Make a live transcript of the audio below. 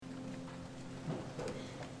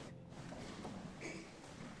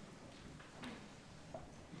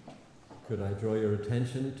Could I draw your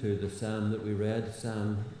attention to the psalm that we read,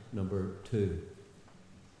 Psalm number 2?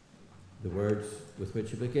 The words with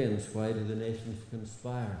which it begins, "Why do the nations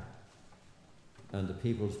conspire, and the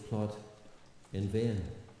peoples plot in vain?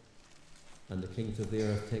 And the kings of the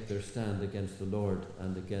earth take their stand against the Lord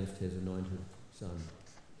and against his anointed Son."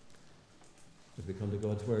 As we come to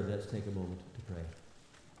God's word, let's take a moment to pray.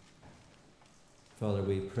 Father,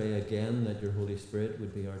 we pray again that your Holy Spirit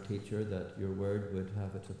would be our teacher, that your word would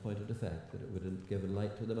have its appointed effect, that it would give a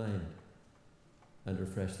light to the mind and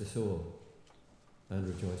refresh the soul and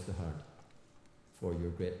rejoice the heart. For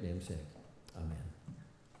your great name's sake. Amen.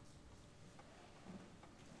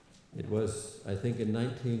 It was, I think, in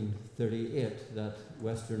 1938 that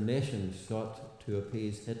Western nations sought to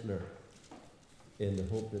appease Hitler in the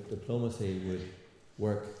hope that diplomacy would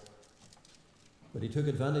work. But he took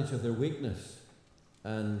advantage of their weakness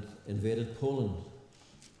and invaded Poland.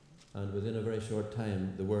 And within a very short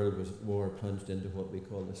time, the war plunged into what we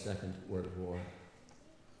call the Second World War.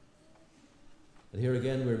 And here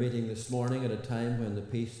again, we're meeting this morning at a time when the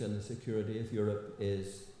peace and the security of Europe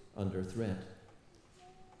is under threat.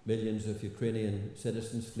 Millions of Ukrainian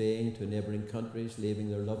citizens fleeing to neighbouring countries, leaving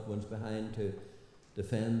their loved ones behind to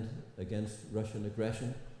defend against Russian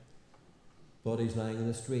aggression. Bodies lying in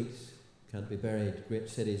the streets, can't be buried. Great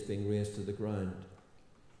cities being razed to the ground.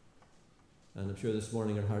 And I'm sure this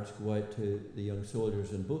morning our hearts go out to the young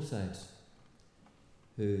soldiers on both sides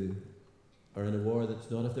who are in a war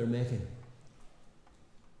that's not of their making.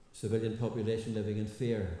 Civilian population living in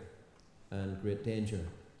fear and great danger.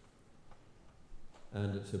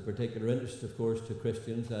 And it's of particular interest, of course, to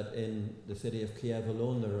Christians that in the city of Kiev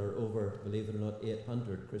alone there are over, believe it or not,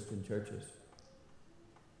 800 Christian churches.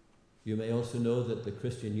 You may also know that the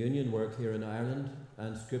Christian Union work here in Ireland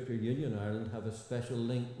and Scripture Union Ireland have a special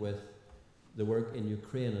link with the work in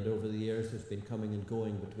Ukraine, and over the years there's been coming and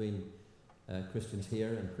going between Christians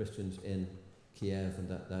here and Christians in Kiev and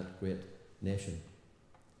that great nation.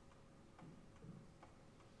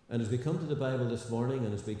 And as we come to the Bible this morning,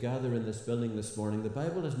 and as we gather in this building this morning, the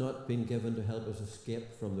Bible has not been given to help us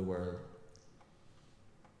escape from the world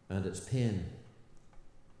and its pain,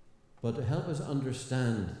 but to help us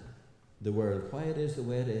understand the world, why it is the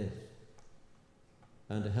way it is,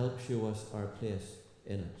 and to help show us our place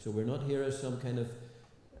in it. So we're not here as some kind of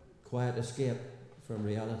quiet escape from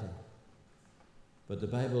reality, but the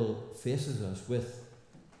Bible faces us with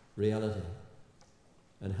reality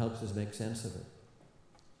and helps us make sense of it.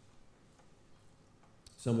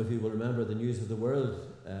 Some of you will remember the News of the World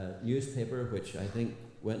newspaper, which I think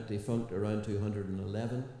went defunct around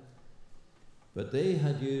 211. But they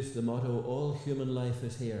had used the motto, "All human life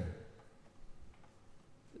is here."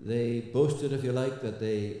 They boasted, if you like, that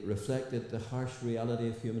they reflected the harsh reality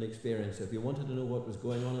of human experience. If you wanted to know what was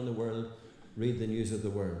going on in the world, read the News of the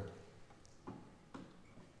World.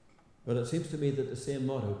 But it seems to me that the same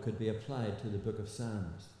motto could be applied to the book of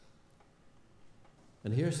Psalms.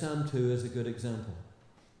 And here Psalm 2 is a good example.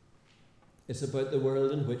 It's about the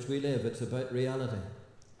world in which we live. It's about reality.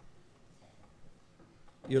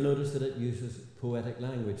 You'll notice that it uses poetic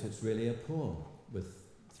language. It's really a poem with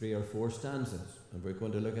 3 or 4 stanzas. And we're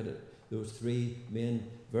going to look at those 3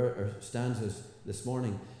 main stanzas this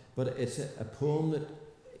morning. But it's a poem that,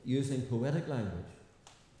 using poetic language,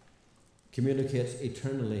 communicates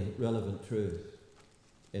eternally relevant truth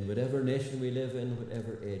in whatever nation we live in,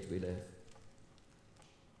 whatever age we live.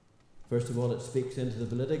 First of all, it speaks into the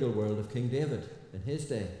political world of King David in his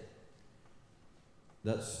day.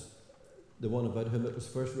 That's the one about whom it was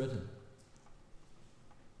first written.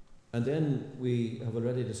 And then we have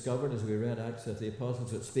already discovered, as we read Acts of the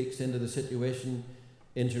Apostles, it speaks into the situation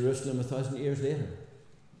in Jerusalem 1,000 years later.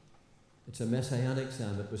 It's a messianic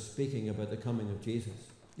psalm. It was speaking about the coming of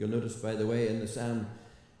Jesus. You'll notice, by the way, in the psalm,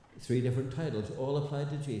 3 different titles, all applied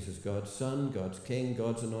to Jesus: God's Son, God's King,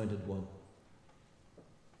 God's Anointed One.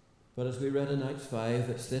 But as we read in Acts 5,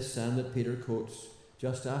 it's this psalm that Peter quotes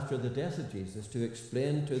just after the death of Jesus to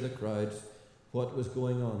explain to the crowds what was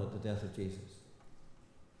going on at the death of Jesus.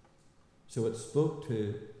 So it spoke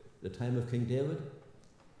to the time of King David,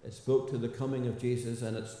 it spoke to the coming of Jesus,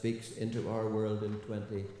 and it speaks into our world in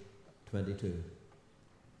 2022.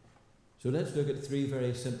 So let's look at 3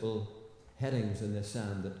 very simple headings in this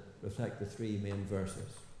psalm that reflect the 3 main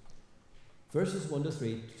verses. Verses 1 to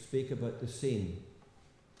 3 speak about the scene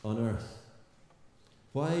on earth.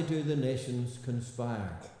 Why do the nations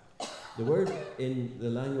conspire? The word in the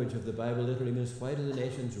language of the Bible literally means, why do the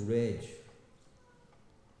nations rage?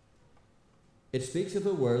 It speaks of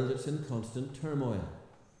a world that's in constant turmoil.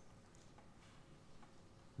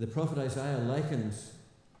 The prophet Isaiah likens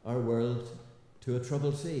our world to a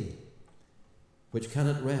troubled sea. which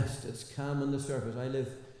cannot rest. It's calm on the surface. I live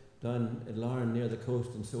down in Larne near the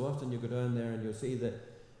coast, and so often you go down there and you'll see that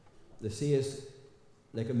the sea is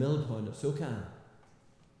like a mill pond. It's so calm,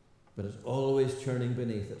 but it's always churning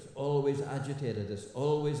beneath. It's always agitated. It's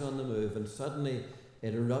always on the move, and suddenly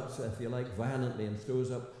it erupts, if you like, violently and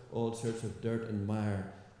throws up all sorts of dirt and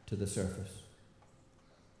mire to the surface.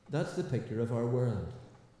 That's the picture of our world.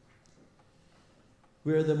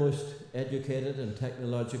 We're the most educated and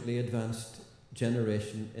technologically advanced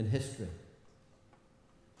generation in history.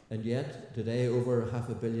 And yet, today, over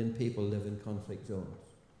 500 million people live in conflict zones.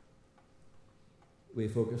 We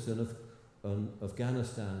focus on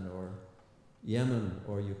Afghanistan or Yemen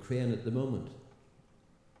or Ukraine at the moment.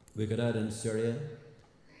 We got out in Syria,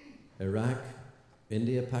 Iraq,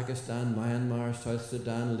 India, Pakistan, Myanmar, South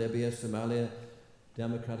Sudan, Libya, Somalia,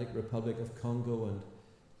 Democratic Republic of Congo,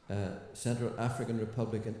 and Central African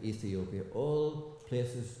Republic and Ethiopia, all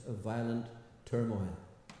places of violent turmoil.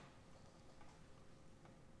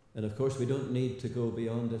 And of course, we don't need to go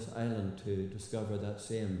beyond this island to discover that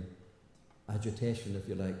same agitation, if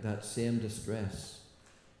you like, that same distress.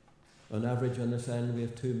 On average on this island, we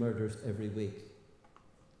have 2 murders every week.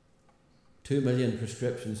 2 million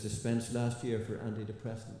prescriptions dispensed last year for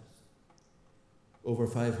antidepressants. Over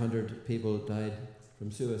 500 people died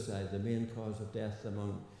from suicide, the main cause of death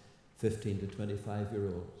among 15 to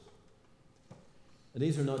 25-year-olds. And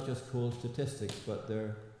these are not just cold statistics, but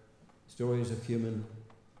they're stories of human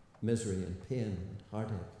misery and pain and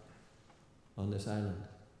heartache on this island,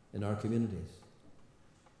 in our communities.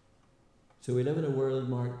 So we live in a world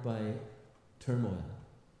marked by turmoil.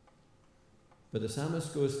 But the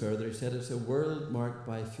psalmist goes further. He said it's a world marked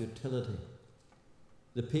by futility.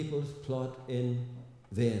 The peoples plot in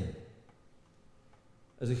vain.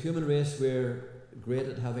 As a human race, we're great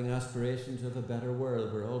at having aspirations of a better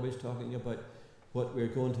world. We're always talking about what we're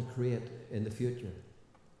going to create in the future.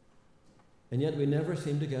 And yet we never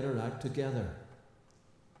seem to get our act together.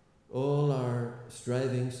 All our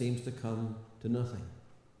striving seems to come to nothing.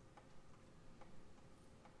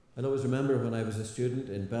 I always remember when I was a student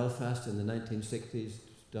in Belfast in the 1960s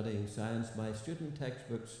studying science, my student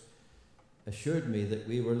textbooks assured me that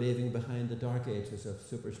we were leaving behind the dark ages of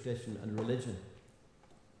superstition and religion.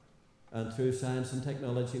 And through science and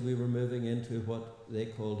technology, we were moving into what they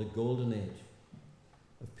called a golden age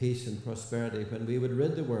of peace and prosperity, when we would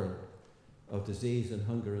rid the world of disease and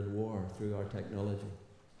hunger and war through our technology.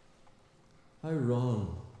 How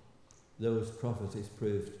wrong those prophecies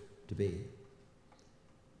proved to be.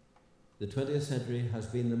 The 20th century has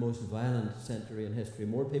been the most violent century in history.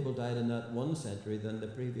 More people died in that one century than the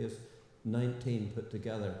previous 19 put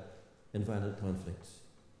together in violent conflicts.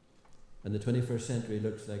 And the 21st century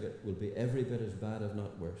looks like it will be every bit as bad, if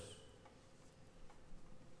not worse.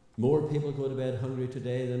 More people go to bed hungry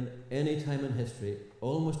today than any time in history.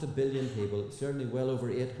 Almost 1 billion people, certainly well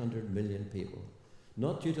over 800 million people.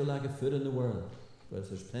 Not due to lack of food in the world, because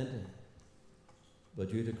there's plenty,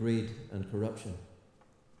 but due to greed and corruption.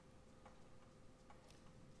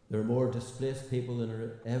 There are more displaced people than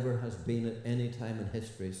there ever has been at any time in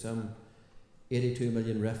history. Some 82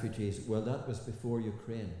 million refugees. Well, that was before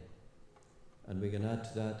Ukraine. And we can add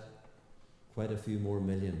to that quite a few more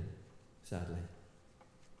million, sadly.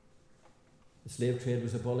 The slave trade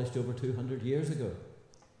was abolished over 200 years ago.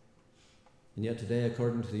 And yet today,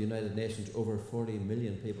 according to the United Nations, over 40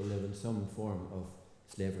 million people live in some form of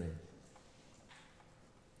slavery.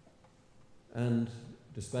 And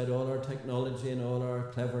despite all our technology and all our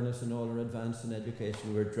cleverness and all our advance in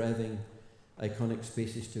education, we're driving iconic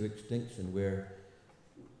species to extinction. We're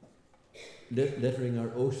littering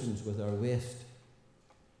our oceans with our waste.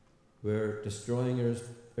 We're destroying our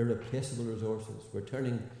irreplaceable resources. We're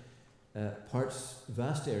turning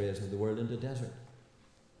vast areas of the world into desert.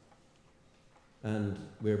 And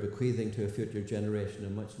we're bequeathing to a future generation a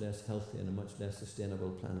much less healthy and a much less sustainable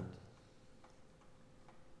planet.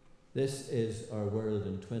 This is our world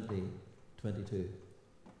in 2022.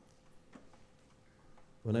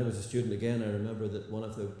 When I was a student again, I remember that one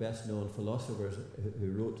of the best-known philosophers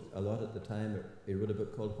who wrote a lot at the time, he wrote a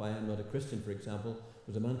book called Why I'm Not a Christian, for example,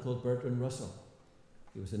 was a man called Bertrand Russell.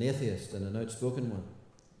 He was an atheist and an outspoken one.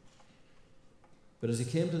 But as he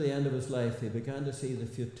came to the end of his life, he began to see the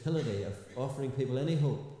futility of offering people any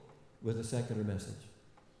hope with a secular message.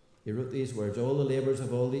 He wrote these words: "All the labours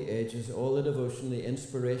of all the ages, all the devotion, the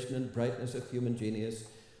inspiration and brightness of human genius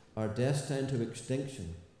are destined to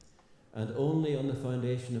extinction, and only on the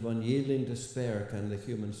foundation of unyielding despair can the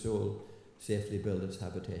human soul safely build its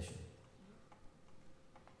habitation."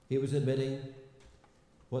 He was admitting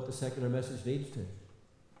what the secular message leads to.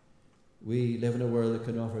 We live in a world that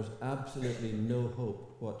can offer us absolutely no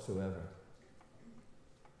hope whatsoever.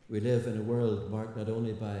 We live in a world marked not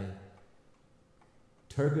only by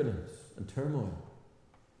turbulence and turmoil,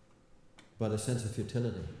 but a sense of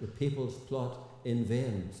futility. The people's plot in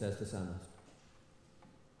vain, says the psalmist.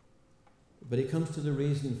 But he comes to the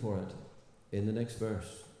reason for it in the next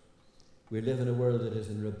verse. We live in a world that is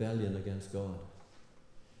in rebellion against God.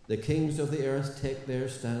 The kings of the earth take their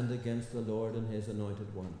stand against the Lord and his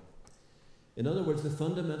anointed one. In other words, the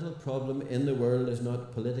fundamental problem in the world is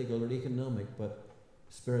not political or economic, but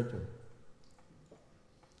spiritual.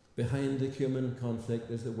 Behind the human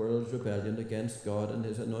conflict is the world's rebellion against God and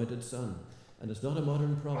his anointed Son. And it's not a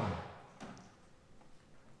modern problem.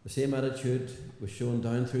 The same attitude was shown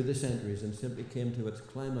down through the centuries and simply came to its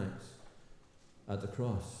climax at the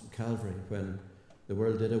cross, Calvary, when the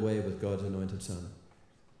world did away with God's anointed Son.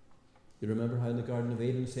 You remember how in the Garden of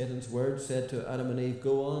Eden, Satan's words said to Adam and Eve,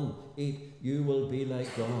 "Go on, eat, you will be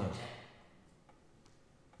like God."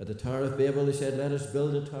 At the Tower of Babel, he said, "Let us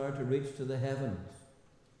build a tower to reach to the heavens.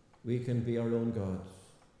 We can be our own gods."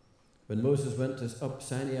 When Moses went up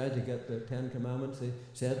Sinai to get the 10 Commandments, he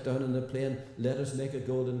said down in the plain, "Let us make a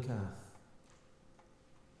golden calf."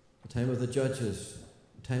 The time of the judges,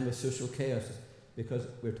 the time of social chaos, because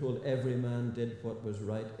we're told every man did what was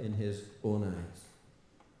right in his own eyes.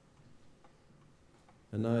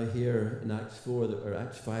 And now here in Acts 4 or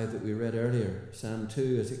Acts 5 that we read earlier, Psalm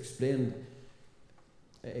 2 is explains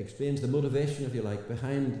the motivation, if you like,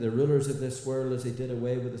 behind the rulers of this world as they did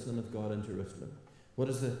away with the Son of God in Jerusalem. What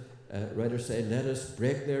does the writer say? Let us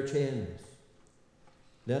break their chains.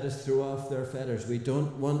 Let us throw off their fetters. We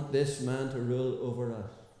don't want this man to rule over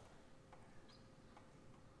us.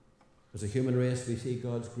 As a human race, we see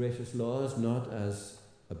God's gracious laws not as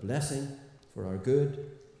a blessing for our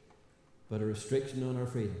good, but a restriction on our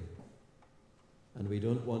freedom. And we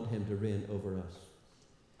don't want him to reign over us.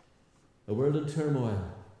 A world in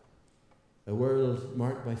turmoil, a world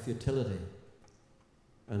marked by futility,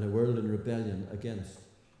 and a world in rebellion against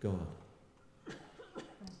God.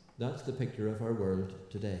 That's the picture of our world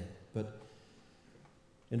today. But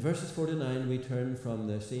in verses 4 to 9, we turn from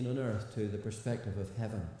the scene on earth to the perspective of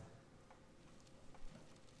heaven.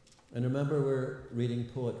 And remember, we're reading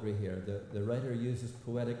poetry here. The writer uses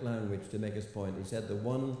poetic language to make his point. He said, "The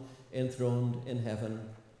one enthroned in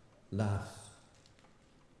heaven laughs."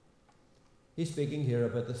 He's speaking here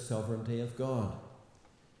about the sovereignty of God.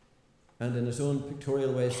 And in his own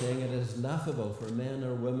pictorial way saying it is laughable for men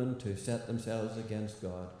or women to set themselves against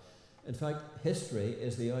God. In fact, history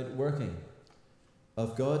is the outworking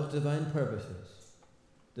of God's divine purposes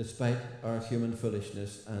despite our human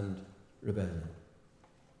foolishness and rebellion.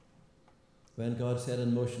 When God set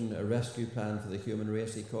in motion a rescue plan for the human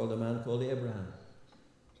race, he called a man called Abraham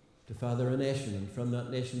to father a nation, and from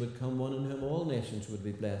that nation would come one in whom all nations would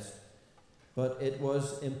be blessed. But it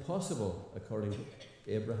was impossible, according to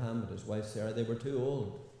Abraham and his wife Sarah. They were too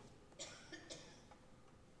old.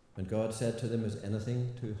 And God said to them, "Is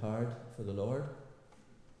anything too hard for the Lord?"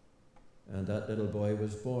 And that little boy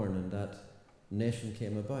was born, and that nation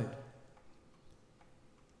came about.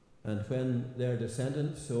 And when their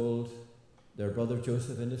descendants sold their brother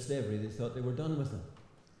Joseph into slavery, they thought they were done with him.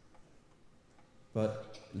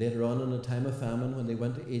 But later on, in a time of famine, when they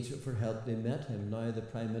went to Egypt for help, they met him, now the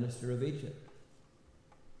Prime Minister of Egypt.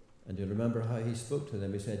 And you'll remember how he spoke to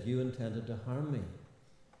them. He said, "You intended to harm me,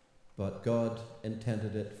 but God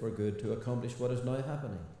intended it for good to accomplish what is now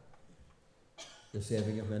happening, the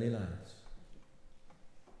saving of many lives."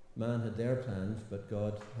 Man had their plans, but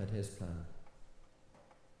God had his plan.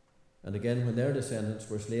 And again, when their descendants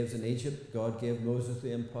were slaves in Egypt, God gave Moses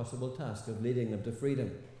the impossible task of leading them to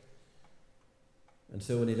freedom. And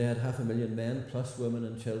so when he led 500,000 men, plus women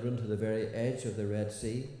and children, to the very edge of the Red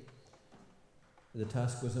Sea, the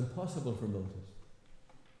task was impossible for Moses.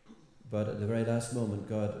 But at the very last moment,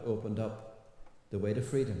 God opened up the way to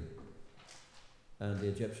freedom, and the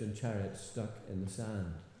Egyptian chariots stuck in the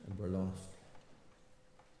sand and were lost.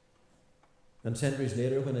 And centuries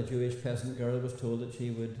later, when a Jewish peasant girl was told that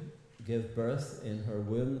she would give birth in her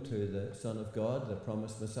womb to the Son of God, the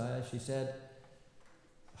promised Messiah, she said,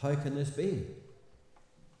 "How can this be?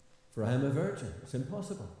 For I am a virgin." It's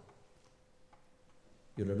impossible.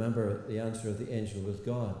 You remember the answer of the angel: with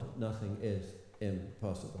God, nothing is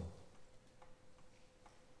impossible.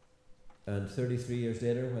 And 33 years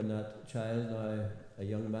later, when that child, now a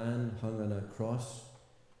young man, hung on a cross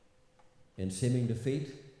in seeming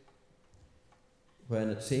defeat, when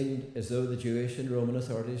it seemed as though the Jewish and Roman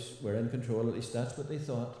authorities were in control, at least that's what they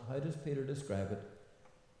thought. How does Peter describe it?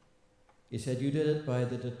 He said, "You did it by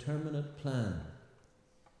the determinate plan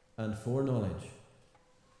and foreknowledge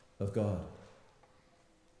of God.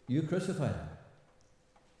 You crucified him,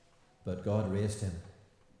 but God raised him.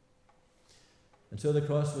 And so the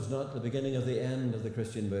cross was not the beginning of the end of the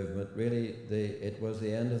Christian movement. Really, it was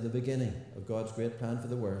the end of the beginning of God's great plan for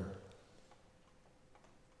the world.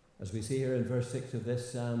 As we see here in verse 6 of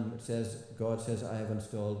this psalm, it says, God says, I have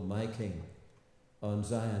installed my King on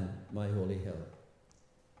Zion, my holy hill.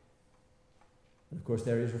 And of course,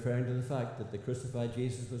 there he's referring to the fact that the crucified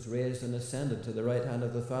Jesus was raised and ascended to the right hand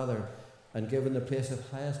of the Father and given the place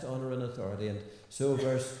of highest honour and authority. And so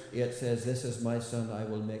verse 8 says, this is my Son, I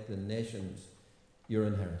will make the nations your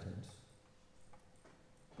inheritance.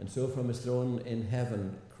 And so from his throne in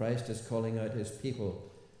heaven, Christ is calling out his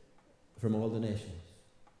people from all the nations.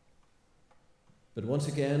 But once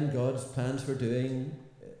again, God's plans for doing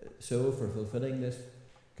so, for fulfilling this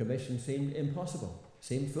commission, seemed impossible,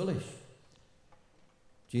 seemed foolish.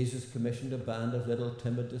 Jesus commissioned a band of little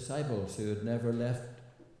timid disciples who had never left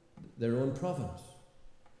their own province.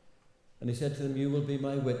 And he said to them, you will be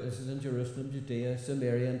my witnesses in Jerusalem, Judea,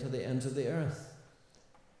 Samaria, and to the ends of the earth.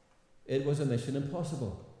 It was a mission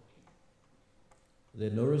impossible. They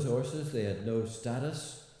had no resources, they had no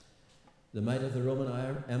status. The might of the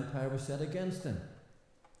Roman Empire was set against them.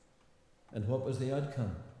 And what was the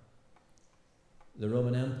outcome? The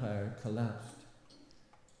Roman Empire collapsed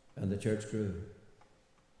and the church grew.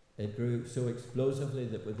 It grew so explosively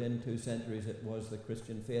that within 2 centuries it was the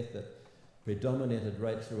Christian faith that predominated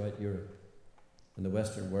right throughout Europe and the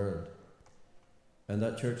Western world. And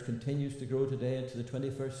that church continues to grow today into the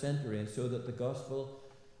 21st century, and so that the gospel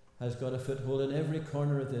has got a foothold in every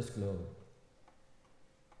corner of this globe.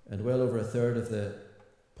 And well over a third of the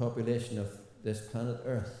population of this planet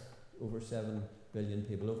Earth, over 7 billion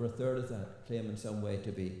people, over a third of that claim in some way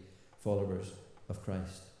to be followers of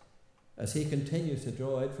Christ, as he continues to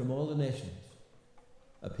draw out from all the nations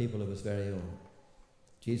a people of his very own.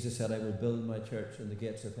 Jesus said, I will build my church, and the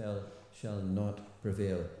gates of hell shall not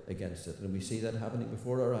prevail against it. And we see that happening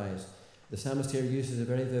before our eyes. The psalmist here uses a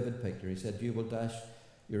very vivid picture. He said, you will dash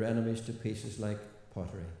your enemies to pieces like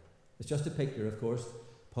pottery. It's just a picture, of course.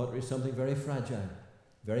 Pottery is something very fragile,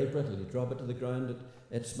 very brittle. You drop it to the ground,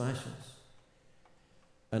 it smashes.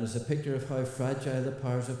 And it's a picture of how fragile the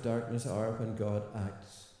powers of darkness are when God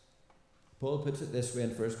acts. Paul puts it this way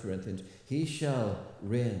in 1 Corinthians, he shall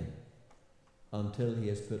reign until he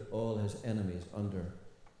has put all his enemies under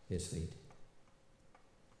his feet.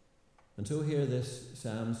 And so here this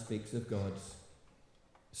psalm speaks of God's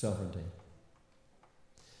sovereignty.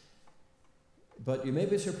 But you may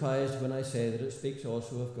be surprised when I say that it speaks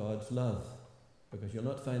also of God's love, because you'll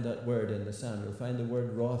not find that word in the psalm. You'll find the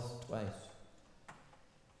word wrath twice.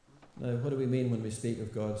 Now, what do we mean when we speak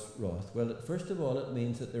of God's wrath? Well, first of all, it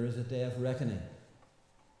means that there is a day of reckoning,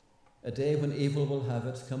 a day when evil will have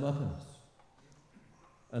its comeuppance,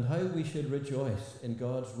 and how we should rejoice in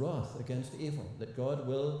God's wrath against evil, that God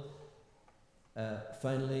will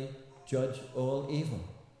finally judge all evil,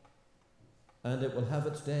 and it will have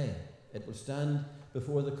its day. It will stand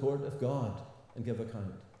before the court of God and give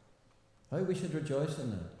account. How we should rejoice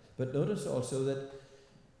in that. But notice also that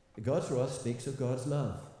God's wrath speaks of God's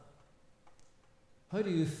love. How do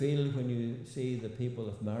you feel when you see the people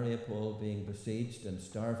of Mariupol being besieged and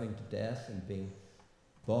starving to death and being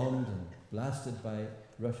bombed and blasted by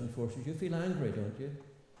Russian forces? You feel angry, don't you?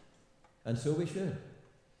 And so we should.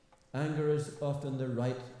 Anger is often the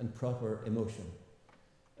right and proper emotion,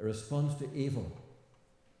 a response to evil.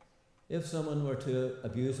 If someone were to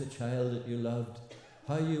abuse a child that you loved,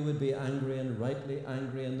 how you would be angry, and rightly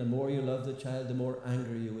angry, and the more you love the child, the more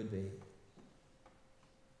angry you would be.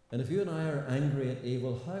 And if you and I are angry at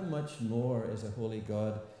evil, how much more is a holy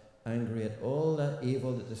God angry at all that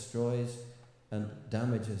evil that destroys and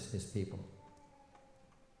damages his people?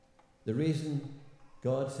 The reason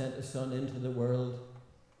God sent his Son into the world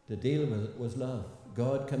to deal with it was love.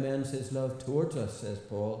 God commends his love towards us, says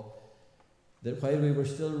Paul, that while we were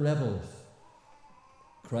still rebels,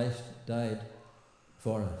 Christ died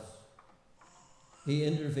for us. He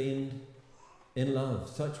intervened in love.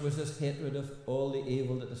 Such was his hatred of all the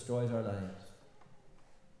evil that destroys our lives.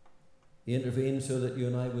 He intervened so that you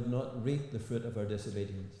and I would not reap the fruit of our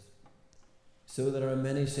disobedience, so that our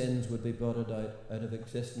many sins would be blotted out of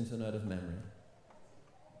existence and out of memory,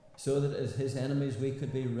 so that as his enemies we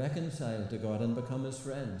could be reconciled to God and become his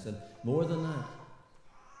friends, and more than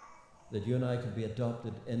that you and I could be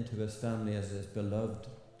adopted into his family as his beloved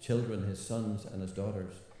children, his sons and his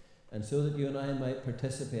daughters, and so that you and I might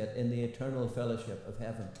participate in the eternal fellowship of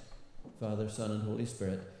heaven, Father, Son, and Holy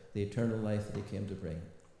Spirit, the eternal life that he came to bring.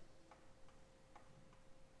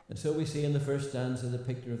 And so we see in the first stanza the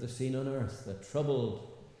picture of the scene on earth, a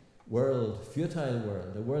troubled world, futile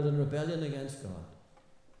world, a world in rebellion against God.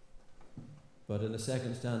 But in the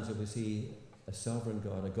second stanza we see a sovereign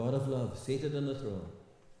God, a God of love, seated on the throne,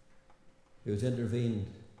 who has intervened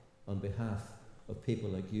on behalf of people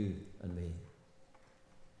like you and me.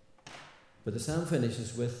 But the psalm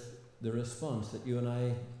finishes with the response that you and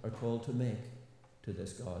I are called to make to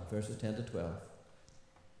this God, verses 10 to 12.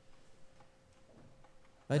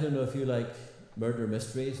 I don't know if you like murder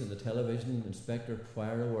mysteries on the television, Inspector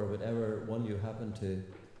Poirot or whatever one you happen to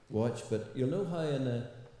watch, but you'll know how in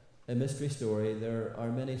a mystery story there are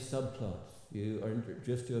many subplots. You are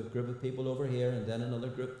introduced to a group of people over here and then another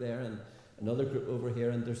group there and another group over here,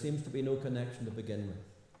 and there seems to be no connection to begin with.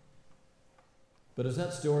 But as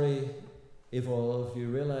that story evolves, you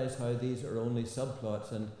realize how these are only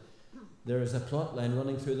subplots, and there is a plot line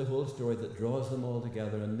running through the whole story that draws them all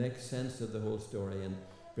together and makes sense of the whole story and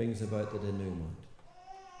brings about the denouement.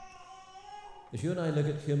 As you and I look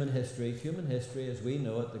at human history, as we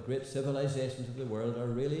know it, the great civilizations of the world, are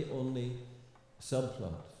really only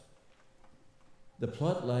subplots. The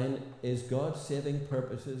plot line is God's saving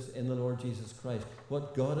purposes in the Lord Jesus Christ,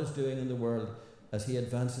 what God is doing in the world as he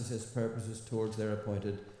advances his purposes towards their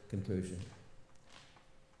appointed conclusion.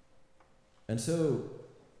 And so,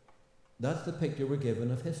 that's the picture we're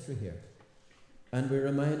given of history here. And we're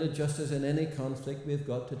reminded, just as in any conflict, we've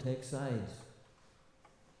got to take sides.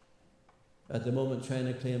 At the moment,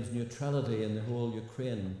 China claims neutrality in the whole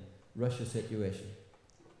Ukraine-Russia situation.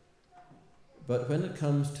 But when it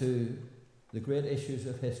comes to the great issues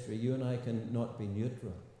of history, you and I can not be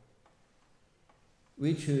neutral.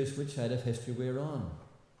 We choose which side of history we're on.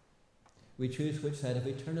 We choose which side of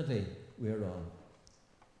eternity we're on.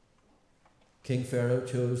 King Pharaoh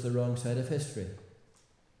chose the wrong side of history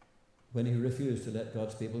when he refused to let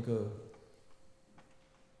God's people go.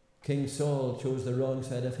 King Saul chose the wrong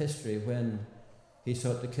side of history when he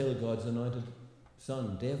sought to kill God's anointed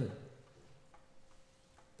son, David.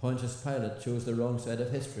 Pontius Pilate chose the wrong side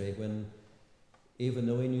of history when, even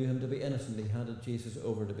though he knew him to be innocent, he handed Jesus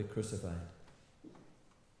over to be crucified.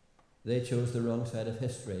 They chose the wrong side of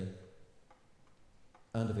history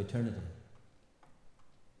and of eternity.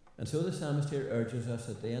 And so the psalmist here urges us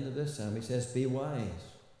at the end of this psalm, he says, be wise.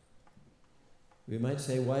 We might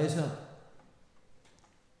say, wise up.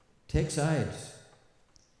 Take sides.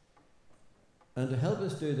 And to help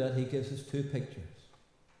us do that, he gives us two pictures.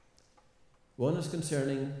 One is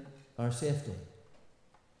concerning our safety,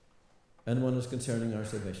 and one is concerning our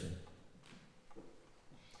submission.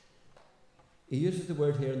 He uses the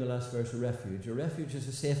word here in the last verse, refuge. A refuge is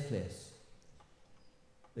a safe place.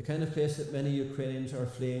 The kind of place that many Ukrainians are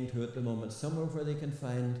fleeing to at the moment, somewhere where they can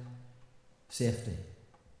find safety.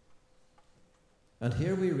 And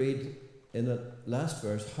here we read in the last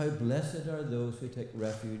verse, how blessed are those who take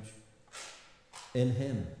refuge in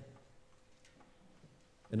him.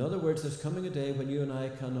 In other words, there's coming a day when you and I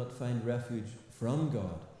cannot find refuge from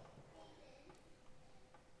God.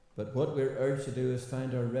 But what we're urged to do is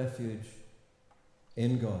find our refuge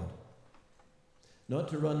in God. Not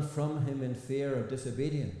to run from him in fear of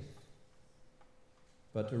disobedience,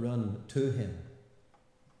 but to run to him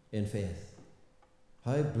in faith.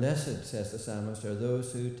 How blessed, says the psalmist, are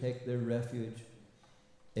those who take their refuge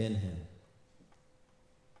in him.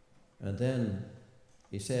 And then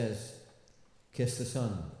he says, kiss the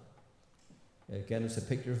Son. Again, it's a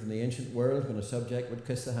picture from the ancient world when a subject would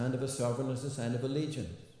kiss the hand of a sovereign as a sign of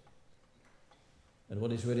allegiance. And what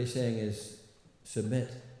he's really saying is,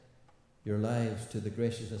 submit your lives to the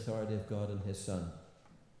gracious authority of God and his Son.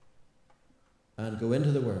 And go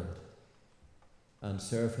into the world and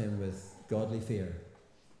serve him with godly fear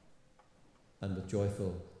and with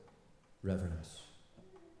joyful reverence.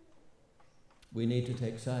 We need to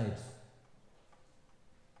take sides.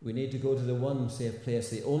 We need to go to the one safe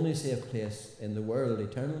place, the only safe place in the world,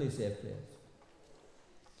 eternally safe place.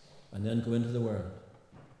 And then go into the world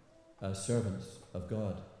as servants of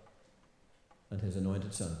God and his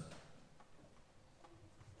anointed Son.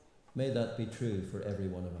 May that be true for every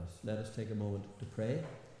one of us. Let us take a moment to pray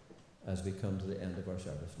as we come to the end of our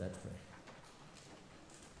service. Let's pray.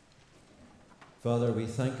 Father, we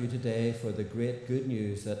thank you today for the great good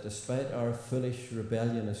news that despite our foolish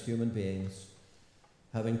rebellion as human beings,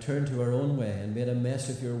 having turned to our own way and made a mess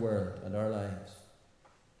of your world and our lives,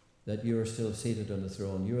 that you are still seated on the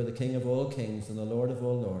throne. You are the King of all kings and the Lord of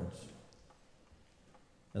all lords.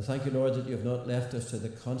 And thank you, Lord, that you have not left us to the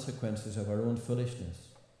consequences of our own foolishness,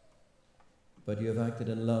 but you have acted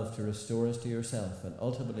in love to restore us to yourself and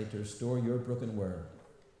ultimately to restore your broken world.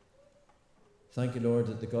 Thank you, Lord,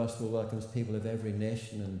 that the gospel welcomes people of every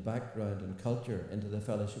nation and background and culture into the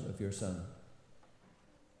fellowship of your Son.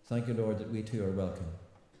 Thank you, Lord, that we too are welcome.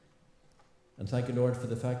 And thank you, Lord, for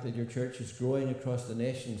the fact that your church is growing across the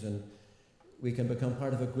nations, and we can become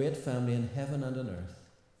part of a great family in heaven and on earth.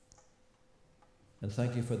 And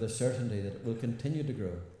thank you for the certainty that it will continue to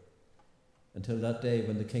grow until that day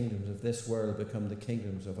when the kingdoms of this world become the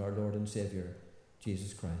kingdoms of our Lord and Saviour,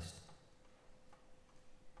 Jesus Christ.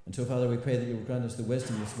 And so, Father, we pray that you will grant us the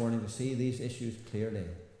wisdom this morning to see these issues clearly,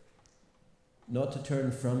 not to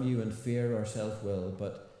turn from you in fear or self-will,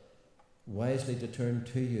 but wisely to turn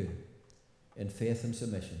to you in faith and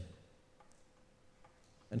submission.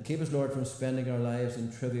 And keep us, Lord, from spending our lives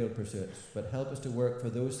in trivial pursuits, but help us to work for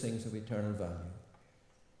those things of eternal value.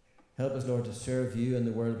 Help us, Lord, to serve you in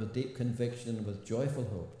the world with deep conviction and with joyful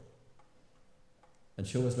hope. And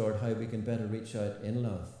show us, Lord, how we can better reach out in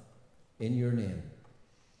love, in your name,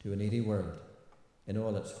 to a needy world, in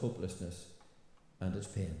all its hopelessness and its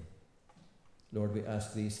pain. Lord, we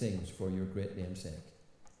ask these things for your great name's sake.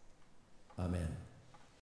 Amen.